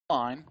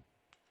line.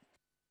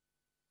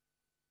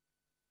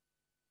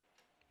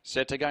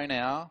 Set to go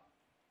now.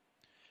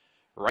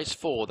 Race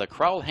 4, the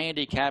Kroll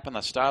handicap, and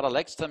the starter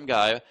lets them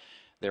go.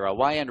 They're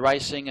away and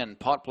racing, and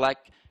Pot Black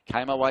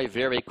came away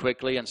very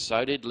quickly, and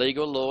so did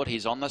Legal Lord.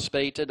 He's on the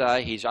speed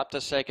today. He's up to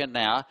second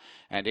now,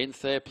 and in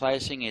third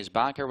placing is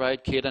Barker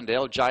Road Kid, and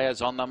LJ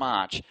is on the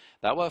march.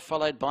 They were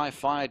followed by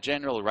Fire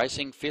General,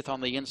 racing fifth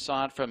on the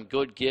inside from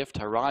Good Gift,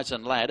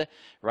 Horizon Lad.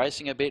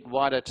 Racing a bit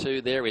wider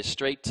too there is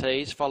Street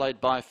Tease,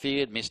 followed by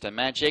Feared Mr.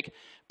 Magic.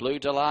 Blue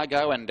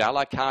Delago and a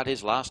la carte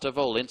is last of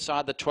all,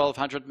 inside the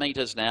 1200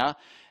 metres now.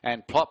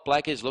 And Pot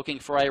Black is looking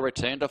for a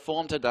return to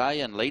form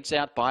today and leads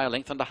out by a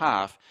length and a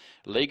half.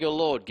 Legal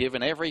Lord,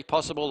 given every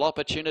possible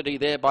opportunity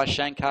there by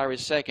Shankar,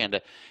 is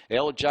second.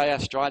 LJ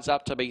strides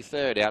up to be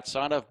third,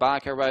 outside of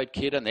Barker Road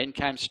Kid, and then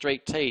came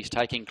Street Tease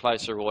taking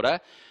closer order.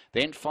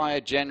 Then Fire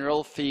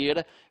General,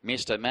 Feared,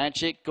 Mr.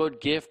 Magic,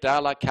 Good Gift,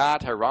 a la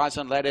carte,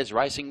 Horizon Lad is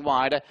racing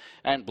wide,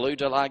 and Blue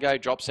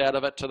Delago drops out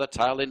of it to the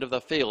tail end of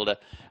the field.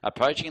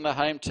 Approaching the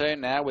home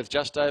turn now with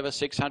just over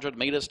 600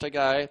 metres to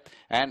go,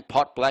 and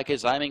Pot Black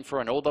is aiming for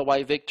an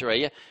all-the-way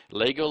victory.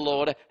 Legal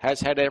Lord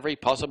has had every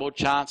possible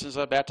chance and is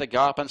about to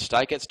go up and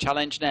stake its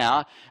challenge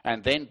now,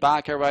 and then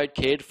Barker Road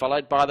Kid,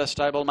 followed by the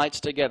stablemates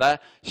together,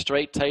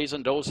 Street Tease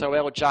and also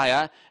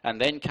LJ, and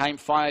then came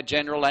Fire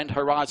General and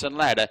Horizon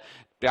Lad.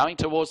 Going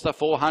towards the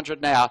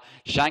 400 now.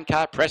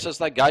 Shankar presses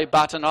the go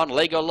button on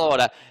Legal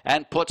Lord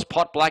and puts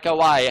Pot Black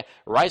away.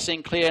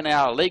 Racing clear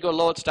now. Legal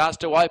Lord starts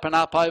to open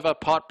up over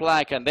Pot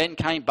Black, and then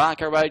came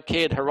Barker Road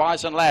Kid,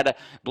 Horizon Lad.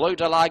 Blue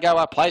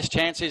Delago, a place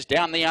chance is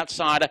down the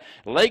outside.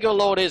 Legal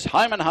Lord is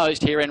home and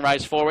hosed here in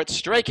race 4. It's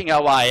streaking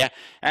away,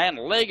 and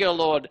Legal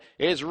Lord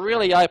is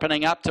really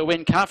opening up to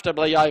win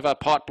comfortably over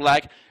Pot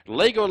Black.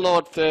 Legal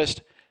Lord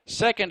first.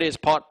 Second is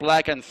Pot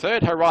Black, and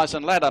third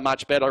Horizon Lad, a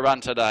much better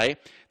run today.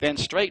 Then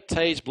Street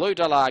Tease, Blue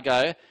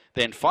Delago,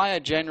 then Fire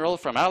General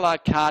from a la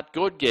carte,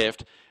 Good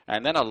Gift,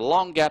 and then a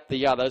long gap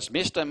the others,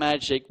 Mr.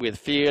 Magic with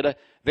Feared,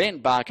 then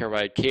Barker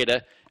Road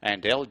Kid,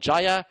 and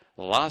LJ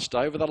last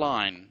over the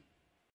line.